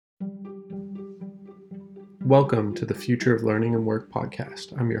Welcome to the Future of Learning and Work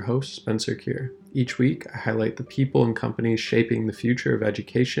podcast. I'm your host, Spencer Keir. Each week, I highlight the people and companies shaping the future of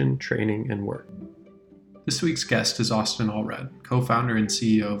education, training, and work. This week's guest is Austin Allred, co-founder and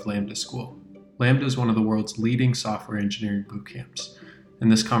CEO of Lambda School. Lambda is one of the world's leading software engineering boot camps. In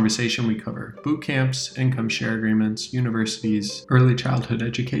this conversation, we cover boot camps, income share agreements, universities, early childhood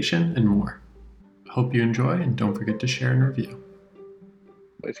education, and more. I hope you enjoy, and don't forget to share and review.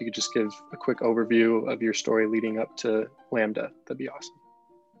 If you could just give a quick overview of your story leading up to Lambda, that'd be awesome.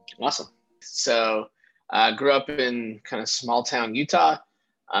 Awesome. So I grew up in kind of small town Utah.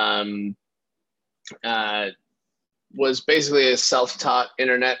 Was basically a self-taught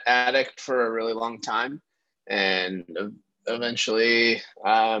internet addict for a really long time, and eventually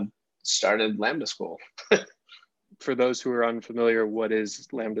started Lambda School. For those who are unfamiliar, what is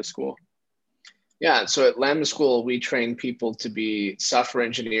Lambda School? Yeah, so at Lambda School, we train people to be software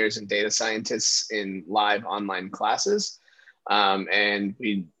engineers and data scientists in live online classes. And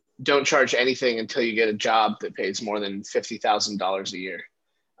we don't charge anything until you get a job that pays more than $50,000 a year.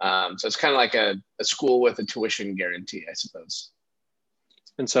 So it's kind of like a school with a tuition guarantee, I suppose.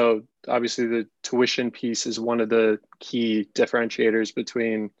 And so obviously the tuition piece is one of the key differentiators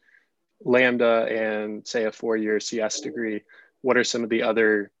between Lambda and, say, a 4-year CS degree. What are some of the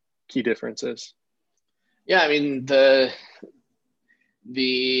other key differences? Yeah, I mean, the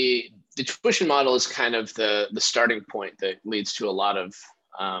tuition model is kind of the starting point that leads to a lot of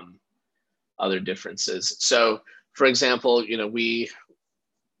other differences. So, for example, we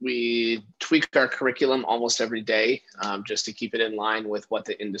tweak our curriculum almost every day just to keep it in line with what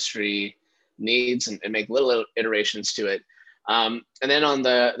the industry needs and make little iterations to it. And then on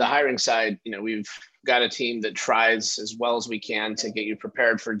the hiring side, we've got a team that tries as well as we can to get you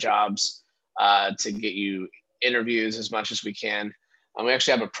prepared for jobs, to get you interviews as much as we can. We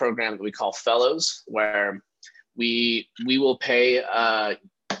actually have a program that we call Fellows, where we will pay a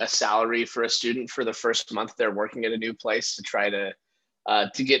salary for a student for the first month they're working at a new place to try to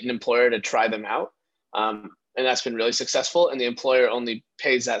get an employer to try them out. And that's been really successful. And the employer only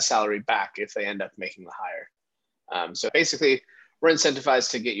pays that salary back if they end up making the hire. So basically, we're incentivized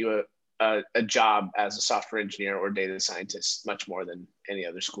to get you a job as a software engineer or data scientist much more than any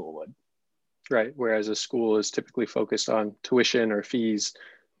other school would. Right. Whereas a school is typically focused on tuition or fees,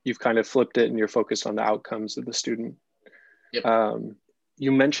 you've kind of flipped it and you're focused on the outcomes of the student. Yep.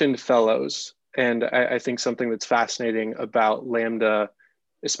 You mentioned fellows, and I think something that's fascinating about Lambda,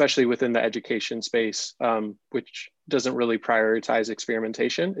 especially within the education space, which doesn't really prioritize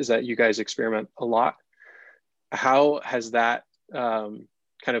experimentation, is that you guys experiment a lot. How has that kind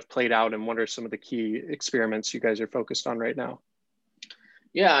of played out, and what are some of the key experiments you guys are focused on right now?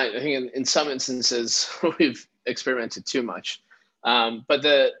 Yeah, I think in some instances we've experimented too much, but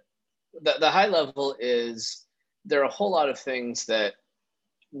the high level is there are a whole lot of things that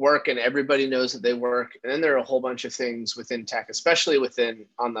work and everybody knows that they work, and then there are a whole bunch of things within tech, especially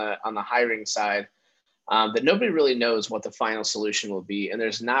on the hiring side, that nobody really knows what the final solution will be, and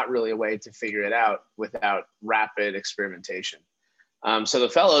there's not really a way to figure it out without rapid experimentation. So the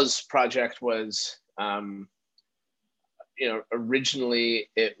Fellows project was. Originally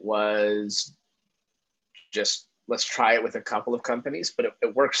it was just, let's try it with a couple of companies, but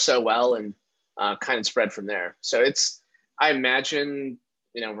it worked so well and kind of spread from there. So I imagine,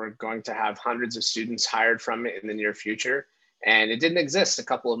 we're going to have hundreds of students hired from it in the near future, and it didn't exist a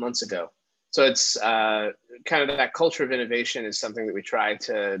couple of months ago. So it's kind of that culture of innovation is something that we try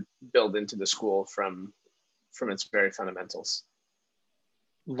to build into the school from its very fundamentals.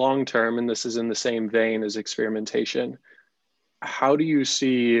 Long term, and this is in the same vein as experimentation, how do you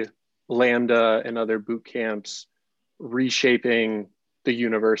see Lambda and other boot camps reshaping the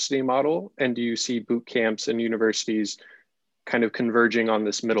university model? And do you see boot camps and universities kind of converging on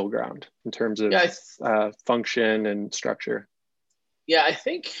this middle ground in terms of function and structure? Yeah, I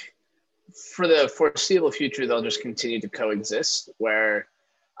think for the foreseeable future, they'll just continue to coexist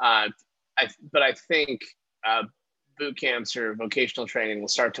I think boot camps or vocational training will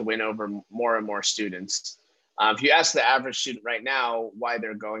start to win over more and more students. If you ask the average student right now why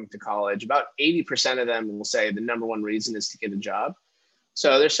they're going to college, about 80% of them will say the number one reason is to get a job.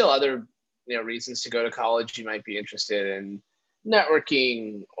 So there's still other reasons to go to college. You might be interested in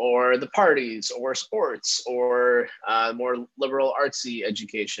networking or the parties or sports or more liberal artsy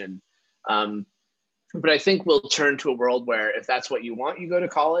education. But I think we'll turn to a world where if that's what you want, you go to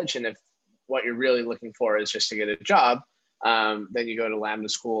college. And if what you're really looking for is just to get a job, then you go to Lambda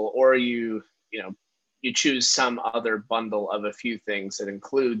School, or you choose some other bundle of a few things that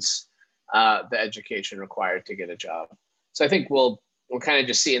includes the education required to get a job. So I think we'll kind of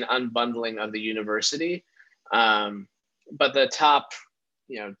just see an unbundling of the university But the top,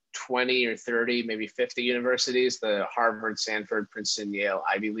 20 or 30, maybe 50 universities, the Harvard, Stanford, Princeton, Yale,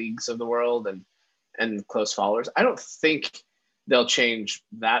 Ivy Leagues of the world, and close followers, I don't think they'll change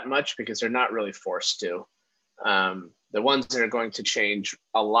that much because they're not really forced to. The ones that are going to change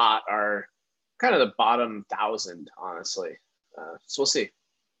a lot are kind of the bottom 1,000, honestly. So we'll see.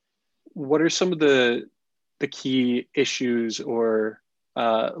 What are some of the key issues or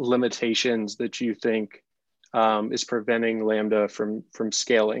limitations that you think is preventing Lambda from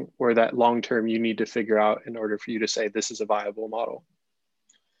scaling, or that long term you need to figure out in order for you to say this is a viable model?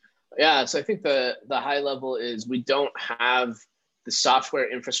 Yeah, so I think the high level is we don't have the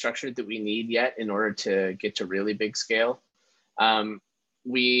software infrastructure that we need yet in order to get to really big scale.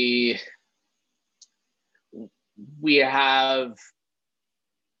 We have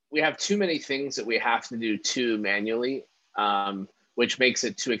too many things that we have to do too manually, which makes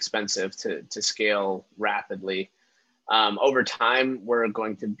it too expensive to scale rapidly. Over time, we're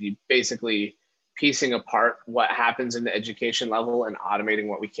going to be basically piecing apart what happens in the education level and automating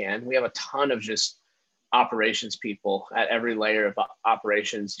what we can. We have a ton of just operations people at every layer of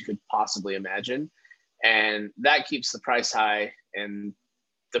operations you could possibly imagine. And that keeps the price high, and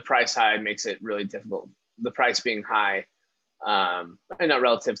the price high makes it really difficult. The price being high, and not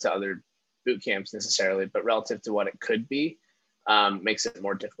relative to other boot camps necessarily, but relative to what it could be, makes it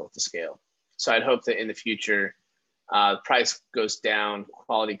more difficult to scale. So I'd hope that in the future, price goes down,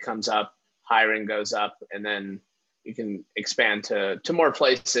 quality comes up, hiring goes up, and then you can expand to more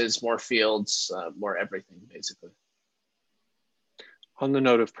places, more fields, more everything, basically. On the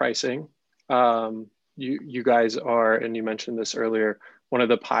note of pricing, you guys are, and you mentioned this earlier, one of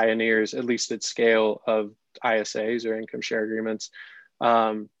the pioneers, at least at scale, of ISAs or income share agreements.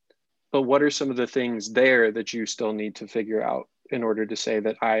 But what are some of the things there that you still need to figure out in order to say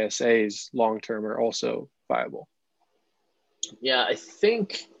that ISAs long-term are also viable? Yeah, I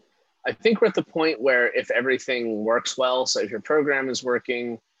think we're at the point where if everything works well, so if your program is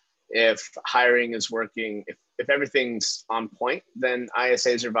working, if hiring is working, if everything's on point, then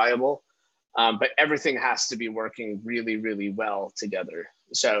ISAs are viable. But everything has to be working really, really well together.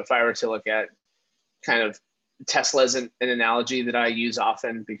 So if I were to look at kind of Tesla as an analogy that I use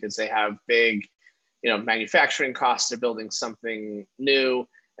often, because they have big, manufacturing costs, they're building something new.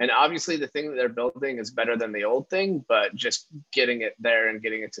 And obviously the thing that they're building is better than the old thing, but just getting it there and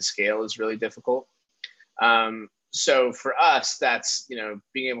getting it to scale is really difficult. So for us, that's,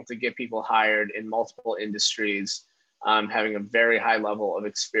 being able to get people hired in multiple industries, having a very high level of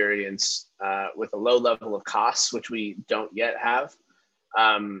experience with a low level of costs, which we don't yet have.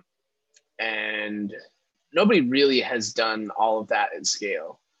 And nobody really has done all of that at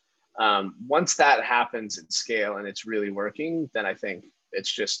scale. Once that happens at scale and it's really working, then I think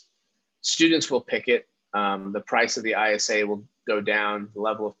it's just students will pick it. The price of the ISA will go down, the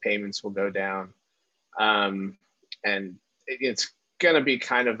level of payments will go down. And it's going to be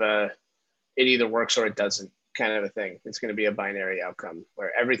kind of it either works or it doesn't kind of a thing. It's going to be a binary outcome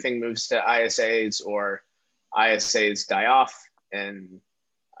where everything moves to ISAs, or ISAs die off and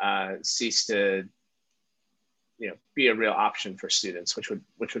cease to be a real option for students, which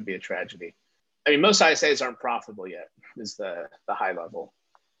would be a tragedy. I mean, most ISAs aren't profitable yet, is the high level.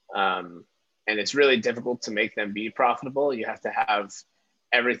 And it's really difficult to make them be profitable. You have to have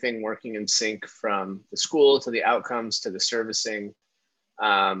everything working in sync, from the school to the outcomes to the servicing.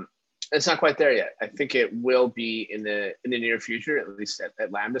 It's not quite there yet. I think it will be in the near future, at least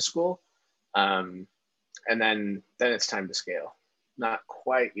at Lambda School. And then it's time to scale. Not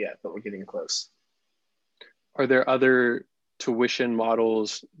quite yet, but we're getting close. Are there other tuition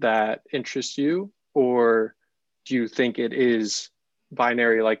models that interest you, or do you think it is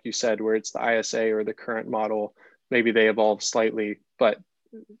binary, like you said, where it's the ISA or the current model? Maybe they evolve slightly, but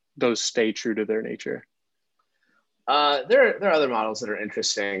those stay true to their nature. There are other models that are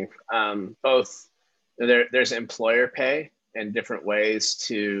interesting. Both there's employer pay and different ways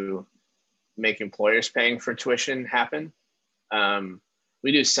to make employers paying for tuition happen.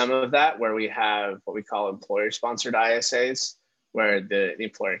 We do some of that where we have what we call employer-sponsored ISAs, where the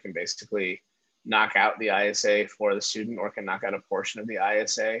employer can basically knock out the ISA for the student, or can knock out a portion of the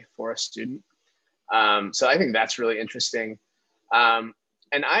ISA for a student. So I think that's really interesting. And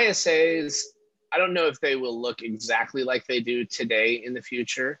ISAs, I don't know if they will look exactly like they do today in the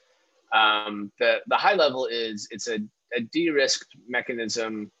future. The high level is it's a de-risked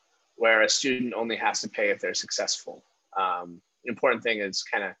mechanism where a student only has to pay if they're successful. The important thing is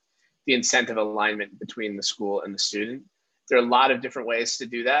kind of the incentive alignment between the school and the student. There are a lot of different ways to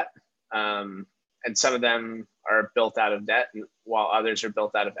do that. And some of them are built out of debt, while others are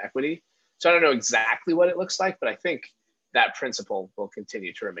built out of equity. So I don't know exactly what it looks like, but I think that principle will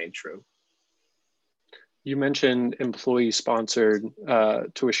continue to remain true. You mentioned employee-sponsored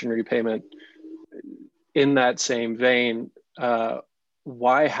tuition repayment. In that same vein,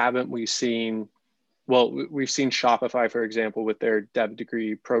 why haven't we seen, well, we've seen Shopify, for example, with their dev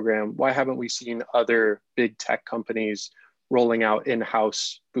degree program. Why haven't we seen other big tech companies rolling out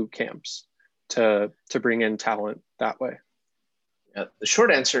in-house boot camps to bring in talent that way? The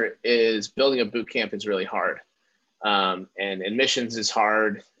short answer is building a boot camp is really hard. And admissions is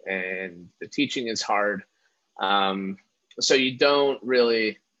hard, and the teaching is hard. So you don't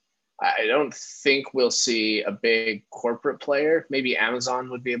really, I don't think we'll see a big corporate player. Maybe Amazon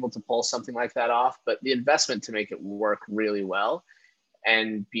would be able to pull something like that off, but the investment to make it work really well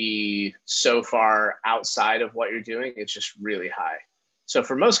and be so far outside of what you're doing, it's just really high. So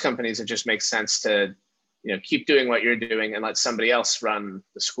for most companies, it just makes sense to, keep doing what you're doing and let somebody else run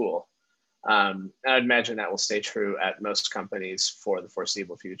the school. And I'd imagine that will stay true at most companies for the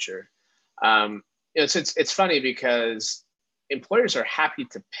foreseeable future. It's funny because employers are happy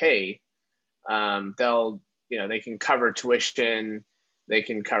to pay. They can cover tuition, they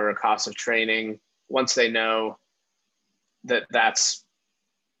can cover cost of training once they know that that's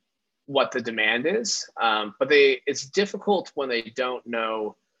what the demand is. But it's difficult when they don't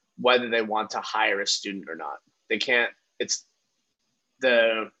know whether they want to hire a student or not. They can't. It's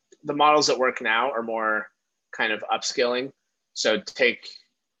the models that work now are more kind of upskilling. So take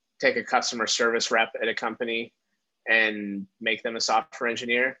a customer service rep at a company and make them a software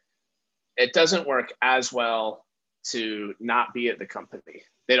engineer. It doesn't work as well to not be at the company.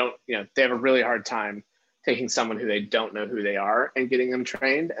 They don't, they have a really hard time taking someone who they don't know who they are and getting them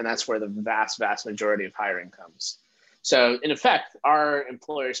trained. And that's where the vast, vast majority of hiring comes. So in effect, our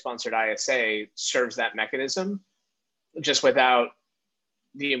employer-sponsored ISA serves that mechanism, just without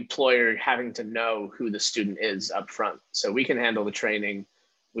the employer having to know who the student is up front. So we can handle the training,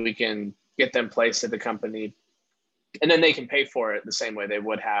 we can get them placed at the company, and then they can pay for it the same way they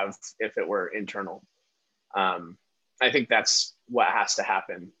would have if it were internal. I think that's what has to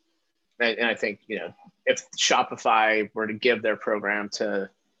happen. And I think, if Shopify were to give their program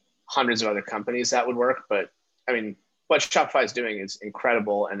to hundreds of other companies, that would work. But I mean, what Shopify is doing is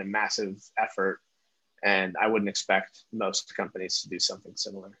incredible and a massive effort. And I wouldn't expect most companies to do something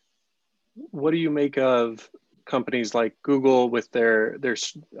similar. What do you make of companies like Google with their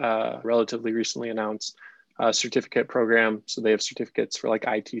relatively recently announced certificate program? So they have certificates for like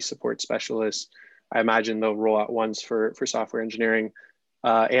IT support specialists. I imagine they'll roll out ones for software engineering.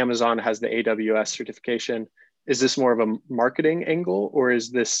 Amazon has the AWS certification. Is this more of a marketing angle, or is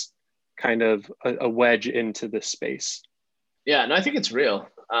this kind of a wedge into this space? Yeah, no, I think it's real.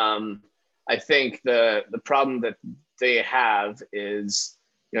 I think the problem that they have is,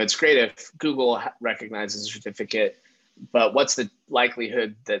 it's great if Google recognizes a certificate, but what's the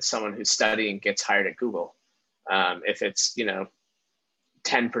likelihood that someone who's studying gets hired at Google? If it's,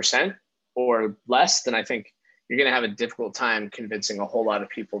 10% or less, then I think you're going to have a difficult time convincing a whole lot of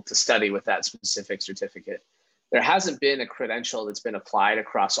people to study with that specific certificate. There hasn't been a credential that's been applied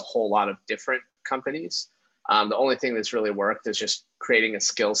across a whole lot of different companies. The only thing that's really worked is just creating a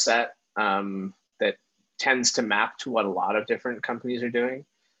skill set that tends to map to what a lot of different companies are doing.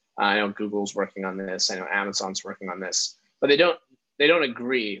 I know Google's working on this. I know Amazon's working on this, but they don't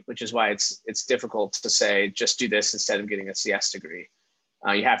agree, which is why it's difficult to say just do this instead of getting a CS degree.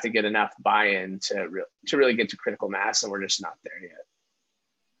 You have to get enough buy-in to really get to critical mass, and we're just not there yet.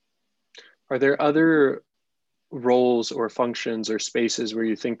 Are there other roles or functions or spaces where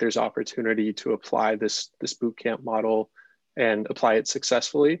you think there's opportunity to apply this bootcamp model and apply it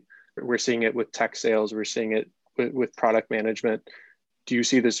successfully? We're seeing it with tech sales. We're seeing it with product management. Do you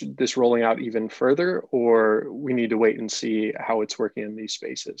see this rolling out even further, or we need to wait and see how it's working in these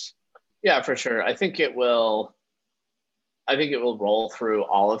spaces? Yeah, for sure. I think it will roll through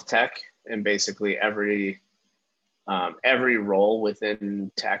all of tech, and basically every role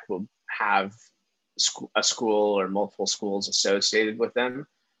within tech will have a school or multiple schools associated with them.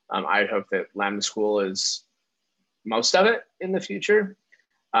 I hope that Lambda School is most of it in the future.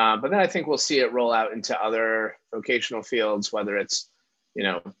 But then I think we'll see it roll out into other vocational fields, whether it's,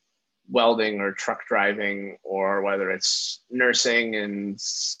 welding or truck driving, or whether it's nursing and,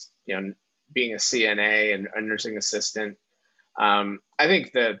 being a CNA and a nursing assistant. I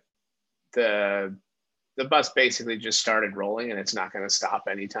think that the bus basically just started rolling, and it's not going to stop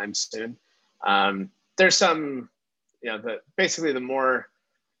anytime soon. There's some, basically the more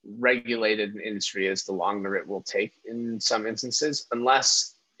regulated an industry is, the longer it will take in some instances,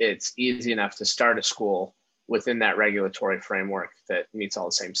 unless it's easy enough to start a school within that regulatory framework that meets all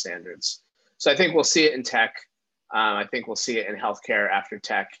the same standards. So I think we'll see it in tech. I think we'll see it in healthcare after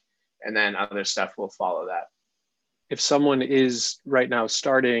tech, and then other stuff will follow that. If someone is right now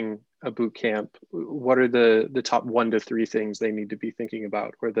starting a boot camp, what are the top 1 to 3 things they need to be thinking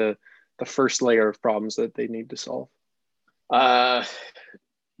about, or the first layer of problems that they need to solve?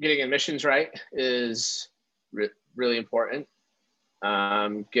 Getting admissions right is really important.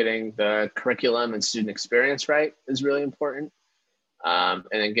 Getting the curriculum and student experience right is really important. And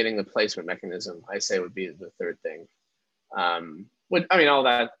then getting the placement mechanism, I say, would be the third thing. All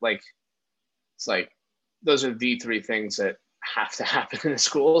that, it's like, those are the 3 things that have to happen in a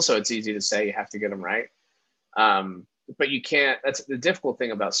school. So it's easy to say you have to get them right. But you can't, that's the difficult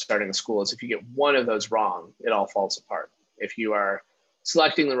thing about starting a school, is if you get one of those wrong, it all falls apart. If you are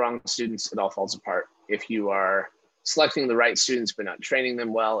selecting the wrong students, it all falls apart. If you are selecting the right students but not training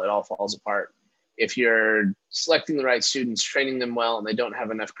them well, it all falls apart. If you're selecting the right students, training them well, and they don't have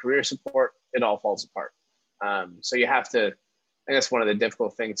enough career support, it all falls apart. So you have to, I guess one of the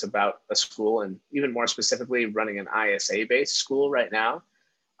difficult things about a school, and even more specifically running an ISA-based school right now,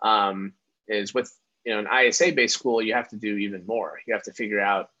 is with an ISA-based school, you have to do even more. You have to figure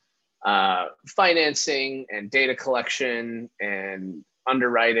out financing and data collection and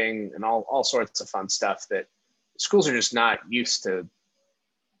underwriting and all sorts of fun stuff that schools are just not used to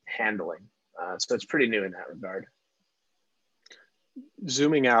handling. So it's pretty new in that regard.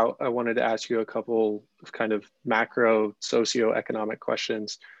 Zooming out, I wanted to ask you a couple of kind of macro socioeconomic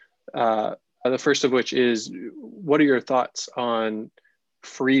questions. The first of which is, what are your thoughts on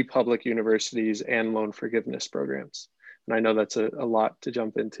free public universities and loan forgiveness programs? And I know that's a lot to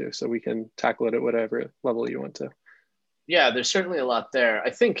jump into, so we can tackle it at whatever level you want to. Yeah, there's certainly a lot there. I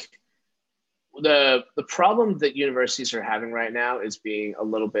think the problem that universities are having right now is being a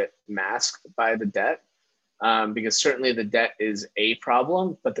little bit masked by the debt, because certainly the debt is a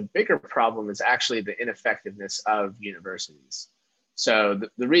problem, but the bigger problem is actually the ineffectiveness of universities. So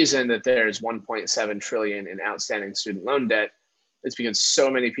the reason that there's 1.7 trillion in outstanding student loan debt is because so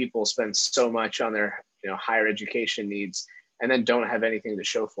many people spend so much on their higher education needs and then don't have anything to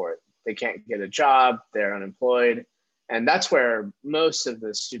show for it. They can't get a job, they're unemployed. And that's where most of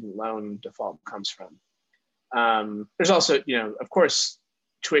the student loan default comes from. There's also, of course,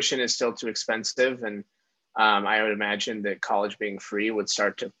 tuition is still too expensive. And I would imagine that college being free would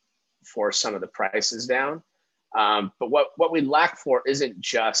start to force some of the prices down. But what we lack for isn't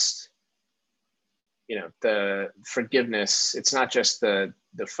just, the forgiveness. It's not just the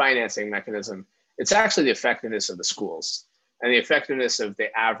financing mechanism. It's actually the effectiveness of the schools, and the effectiveness of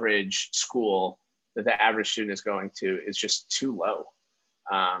the average school that the average student is going to is just too low.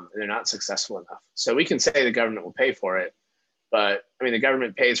 And they're not successful enough. So we can say the government will pay for it, but the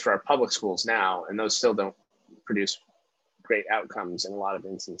government pays for our public schools now, and those still don't produce great outcomes in a lot of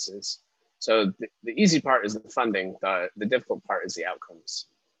instances. So the easy part is the funding. The difficult part is the outcomes.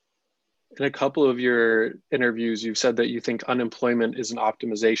 In a couple of your interviews, you've said that you think unemployment is an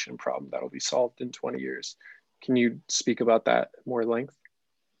optimization problem that will be solved in 20 years. Can you speak about that at more length?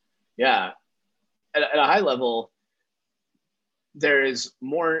 Yeah. At a high level, there is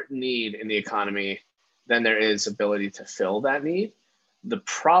more need in the economy than there is ability to fill that need. The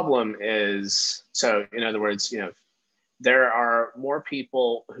problem is, so in other words, there are more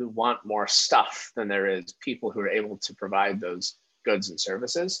people who want more stuff than there is people who are able to provide those goods and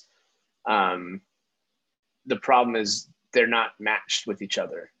services. The problem is they're not matched with each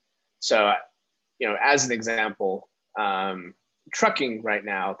other. So, as an example, trucking right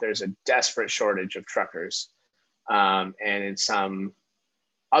now, there's a desperate shortage of truckers. And in some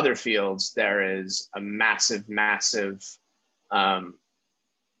other fields, there is a massive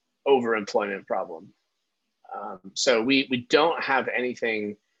overemployment problem. So we don't have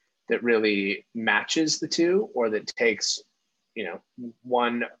anything that really matches the two, or that takes,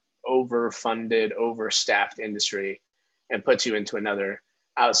 one overfunded, overstaffed industry and puts you into another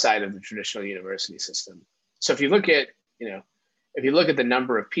outside of the traditional university system. So if you look at, the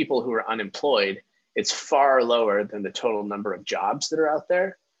number of people who are unemployed, it's far lower than the total number of jobs that are out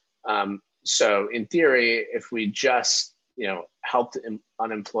there. So in theory, if we just, helped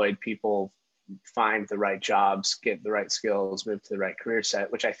unemployed people find the right jobs, get the right skills, move to the right career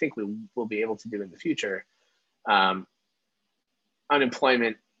set, which I think we will be able to do in the future,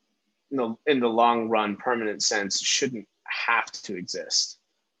 unemployment in the long run, permanent sense, shouldn't have to exist.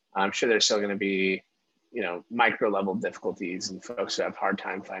 I'm sure there's still going to be, micro level difficulties and folks who have hard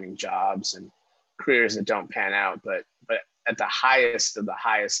time finding jobs and careers that don't pan out. But at the highest of the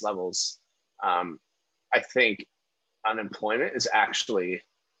highest levels, I think unemployment is actually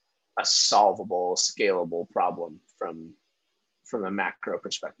a solvable, scalable problem from a macro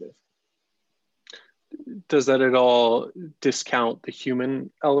perspective. does that at all discount the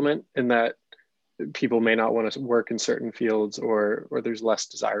human element in that people may not want to work in certain fields, or there's less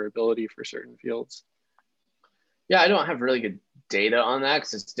desirability for certain fields? Yeah, I don't have really good data on that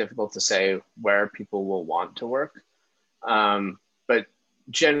because it's difficult to say where people will want to work. But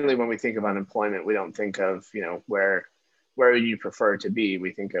generally, when we think of unemployment, we don't think of, where you prefer to be.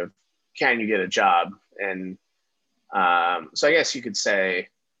 We think of, can you get a job? And so I guess you could say,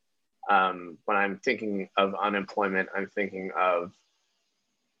 when I'm thinking of unemployment, I'm thinking of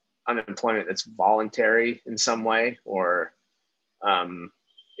unemployment that's voluntary in some way, or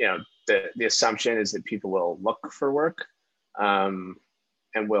the assumption is that people will look for work, and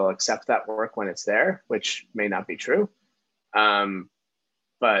will accept that work when it's there, which may not be true.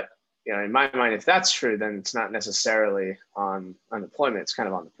 But in my mind, if that's true, then it's not necessarily on unemployment. It's kind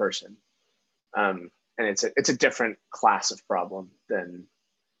of on the person, and it's a different class of problem than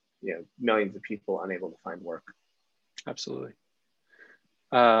millions of people unable to find work. Absolutely.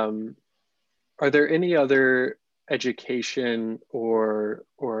 Are there any other education or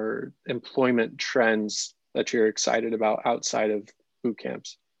employment trends that you're excited about outside of boot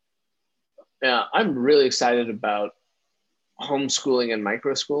camps? Yeah, I'm really excited about homeschooling and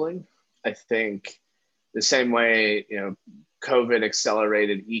microschooling. I think the same way, COVID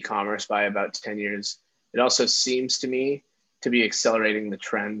accelerated e-commerce by about 10 years, it also seems to me to be accelerating the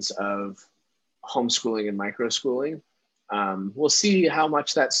trends of homeschooling and microschooling. We'll see how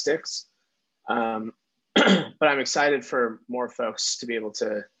much that sticks. But I'm excited for more folks to be able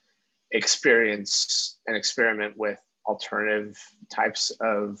to experience and experiment with alternative types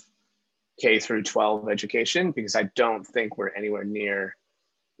of K through 12 education, because I don't think we're anywhere near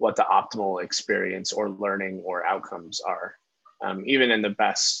what the optimal experience or learning or outcomes are. Even in the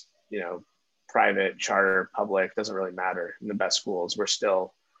best, private, charter, public, doesn't really matter. In the best schools, we're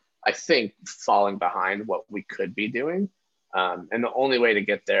still, I think, falling behind what we could be doing. And the only way to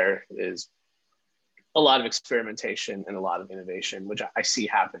get there is a lot of experimentation and a lot of innovation, which I see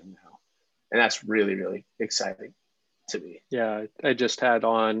happening now. And that's really, really exciting to me. Yeah, I just had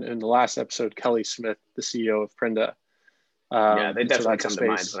on in the last episode, Kelly Smith, the CEO of Prinda. Yeah, they definitely come to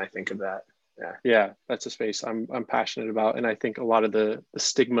mind when I think of that. Yeah, that's a space I'm passionate about. And I think a lot of the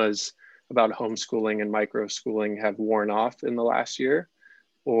stigmas about homeschooling and microschooling have worn off in the last year,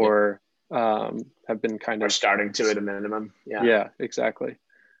 or have been kind of starting to at a minimum. Yeah, exactly.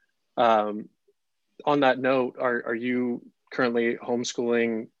 On that note, are you currently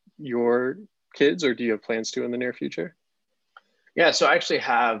homeschooling your kids, or do you have plans to in the near future? Yeah, so I actually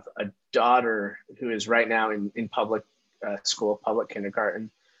have a daughter who is right now in public school, public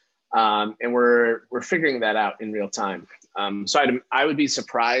kindergarten, and we're figuring that out in real time. So I would be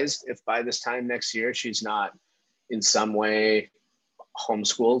surprised if by this time next year she's not in some way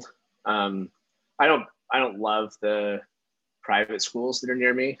homeschooled. I don't love the private schools that are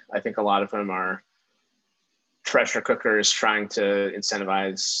near me. I think a lot of them are pressure cookers trying to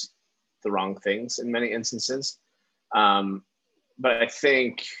incentivize the wrong things in many instances. But I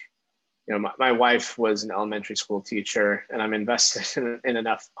think, my wife was an elementary school teacher, and I'm invested in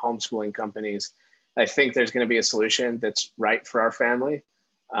enough homeschooling companies. I think there's going to be a solution that's right for our family.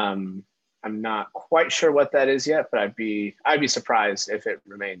 I'm not quite sure what that is yet, but I'd be surprised if it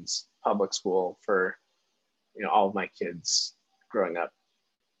remains public school for, all of my kids growing up.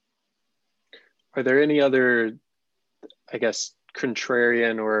 Are there any other, I guess,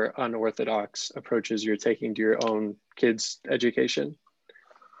 contrarian or unorthodox approaches you're taking to your own kids' education?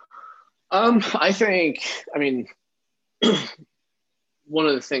 I think, one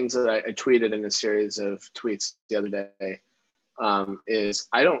of the things that I tweeted in a series of tweets the other day is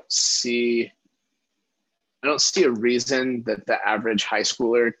I don't see a reason that the average high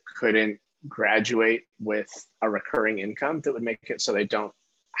schooler couldn't graduate with a recurring income that would make it so they don't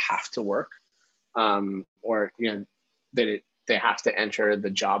have to work, or that they have to enter the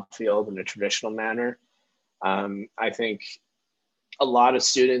job field in a traditional manner. I think a lot of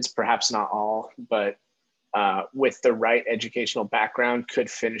students, perhaps not all, but with the right educational background, could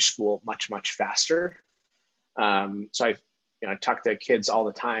finish school much, much faster. So I talk to kids all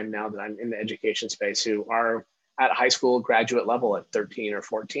the time now that I'm in the education space who are at high school graduate level at 13 or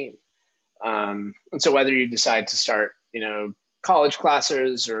 14. And so whether you decide to start, college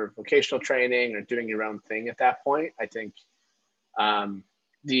classes or vocational training or doing your own thing at that point, I think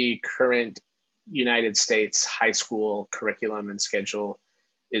the current United States high school curriculum and schedule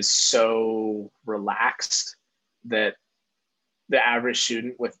is so relaxed that the average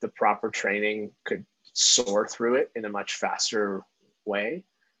student with the proper training could soar through it in a much faster way.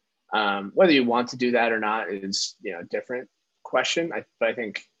 Whether you want to do that or not is, a different question. But I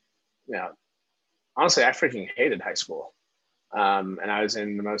think, honestly, I freaking hated high school. And I was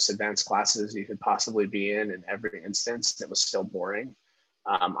in the most advanced classes you could possibly be in every instance. It was still boring.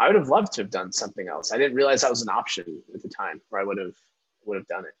 I would have loved to have done something else. I didn't realize that was an option at the time, where I would have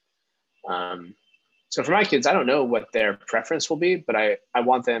done it. So for my kids, I don't know what their preference will be, but I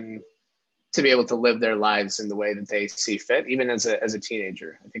want them to be able to live their lives in the way that they see fit, even as a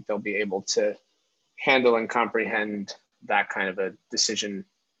teenager. I think they'll be able to handle and comprehend that kind of a decision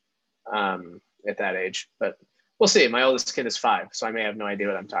at that age. But we'll see. My oldest kid is 5, so I may have no idea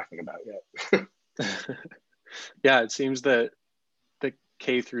what I'm talking about yet. Yeah, it seems that the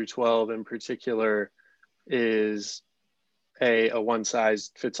K through 12 in particular is a one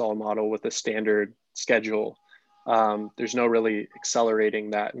size fits all model with a standard schedule. There's no really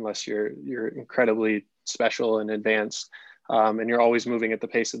accelerating that unless you're incredibly special and advanced, and you're always moving at the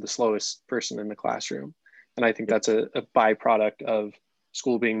pace of the slowest person in the classroom. And I think that's a byproduct of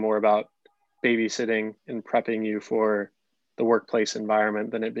school being more about babysitting and prepping you for the workplace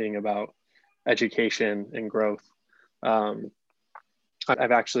environment than it being about education and growth.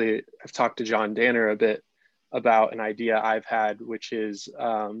 I've talked to John Danner a bit about an idea I've had, which is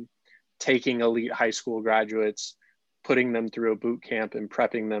taking elite high school graduates, putting them through a boot camp and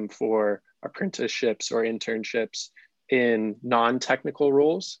prepping them for apprenticeships or internships in non-technical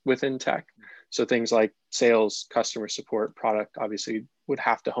roles within tech. So things like sales, customer support, product, obviously would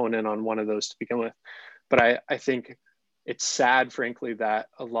have to hone in on one of those to begin with. But I think it's sad, frankly, that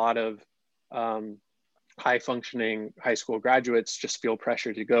a lot of high functioning high school graduates just feel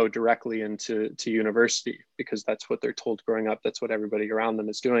pressure to go directly into university because that's what they're told growing up. That's what everybody around them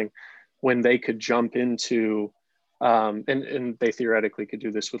is doing, when they could jump into, and they theoretically could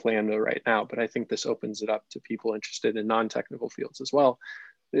do this with Lambda right now, but I think this opens it up to people interested in non-technical fields as well.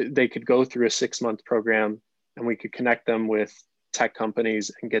 They could go through a 6-month program and we could connect them with tech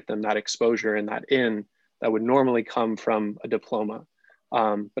companies and get them that exposure and that would normally come from a diploma,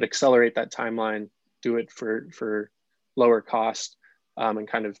 but accelerate that timeline, do it for lower cost, and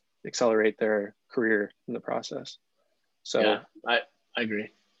kind of accelerate their career in the process. So yeah, I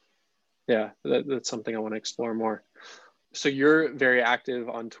agree. Yeah, that's something I want to explore more. So you're very active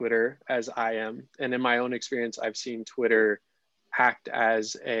on Twitter, as I am. And in my own experience, I've seen Twitter act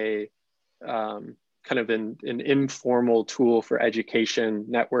as a kind of an informal tool for education,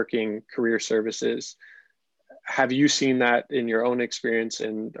 networking, career services. Have you seen that in your own experience?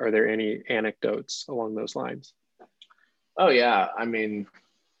 And are there any anecdotes along those lines? Oh, yeah. I mean,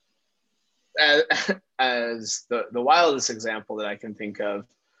 as the wildest example that I can think of,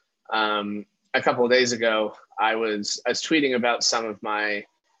 a couple of days ago, I was tweeting about some of my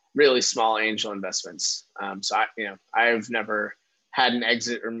really small angel investments. So I've never had an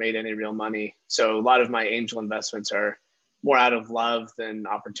exit or made any real money. So a lot of my angel investments are more out of love than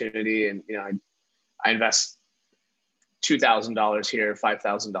opportunity. And, I invest $2,000 here,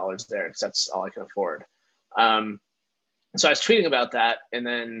 $5,000 there, because that's all I can afford. So I was tweeting about that. And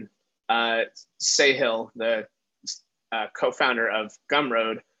then Sahil, the co-founder of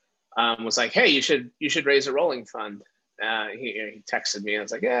Gumroad, was like, "Hey, you should raise a rolling fund." He texted me. I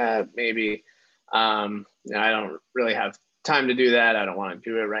was like, "Yeah, maybe. I don't really have time to do that. I don't want to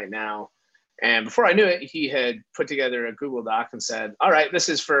do it right now." And before I knew it, he had put together a Google Doc and said, "All right, this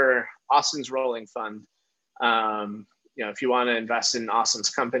is for Austin's rolling fund. If you want to invest in Austin's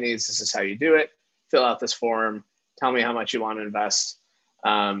companies, this is how you do it. Fill out this form. Tell me how much you want to invest."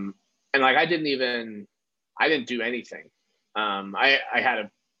 And like, I didn't do anything. I had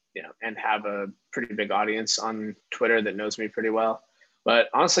and have a pretty big audience on Twitter that knows me pretty well. But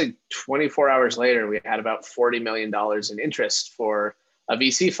honestly, 24 hours later, we had about $40 million in interest for a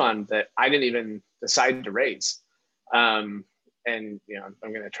VC fund that I didn't even decide to raise. And, I'm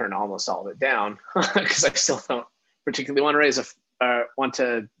going to turn almost all of it down because I still don't particularly want to want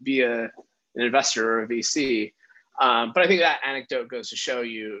to be an investor or a VC. But I think that anecdote goes to show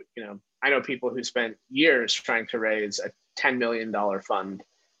you, I know people who spent years trying to raise a $10 million fund.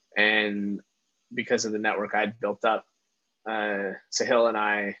 And because of the network I'd built up, Sahil and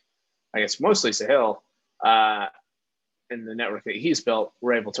I guess mostly Sahil, and the network that he's built,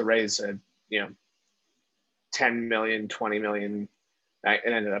 were able to raise a, 10 million, 20 million, it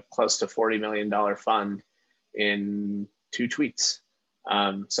ended up close to $40 million fund in 2 tweets.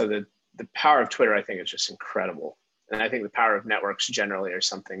 So the power of Twitter, I think, is just incredible. And I think the power of networks generally are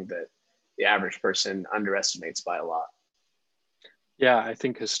something that the average person underestimates by a lot. Yeah, I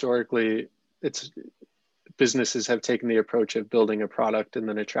think historically, businesses have taken the approach of building a product and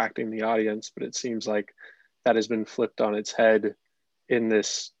then attracting the audience, but it seems like that has been flipped on its head in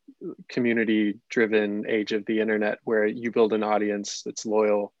this community-driven age of the internet, where you build an audience that's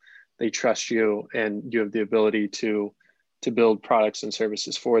loyal, they trust you, and you have the ability to build products and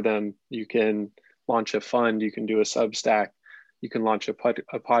services for them. You can launch a fund, you can do a Substack, you can launch a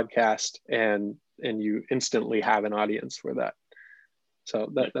podcast, and you instantly have an audience for that.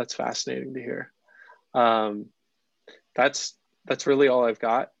 So that's fascinating to hear. That's really all I've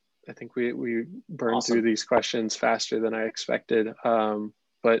got. I think we burned Awesome. through these questions faster than I expected.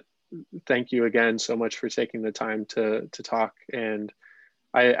 But thank you again so much for taking the time to talk. And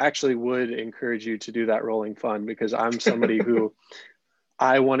I actually would encourage you to do that rolling fund, because I'm somebody who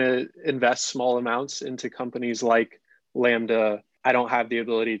I want to invest small amounts into companies like Lambda. I don't have the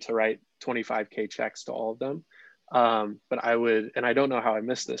ability to write 25K checks to all of them. But I would, and I don't know how I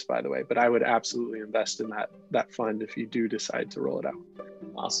missed this, by the way, but I would absolutely invest in that fund if you do decide to roll it out.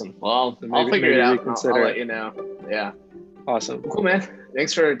 Awesome. Well, So I'll figure it out. I'll let it. you know. Yeah. Awesome. Cool, man.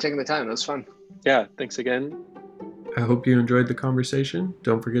 Thanks for taking the time. That was fun. Yeah. Thanks again. I hope you enjoyed the conversation.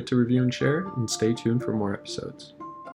 Don't forget to review and share, and stay tuned for more episodes.